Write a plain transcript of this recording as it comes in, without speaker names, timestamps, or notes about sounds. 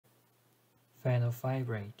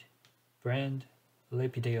Fenofibrate, brand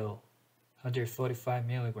lipidil, 145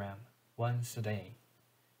 mg once a day.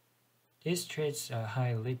 This treats a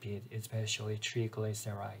high lipid, especially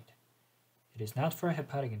triglyceride. It is not for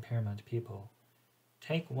hepatic impairment people.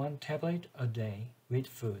 Take 1 tablet a day with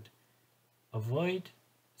food. Avoid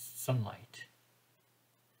sunlight.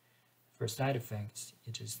 For side effects,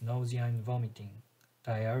 it is nausea and vomiting,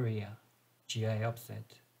 diarrhea, GI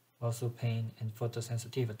upset, muscle pain, and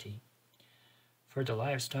photosensitivity. For the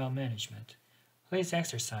lifestyle management, please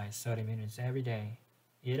exercise 30 minutes every day.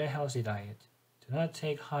 Eat a healthy diet. Do not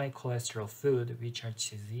take high cholesterol food which are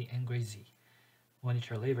cheesy and greasy.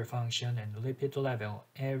 Monitor liver function and lipid level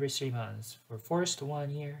every 3 months for first 1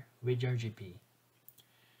 year with your GP.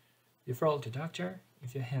 Referral to doctor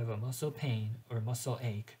if you have a muscle pain or muscle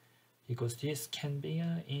ache, because this can be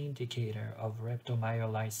an indicator of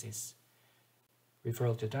rhabdomyolysis.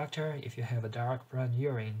 Referral to doctor if you have a dark brown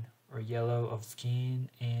urine or yellow of skin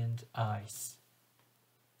and eyes.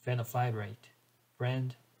 Fenofibrate,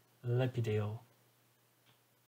 brand lipidil.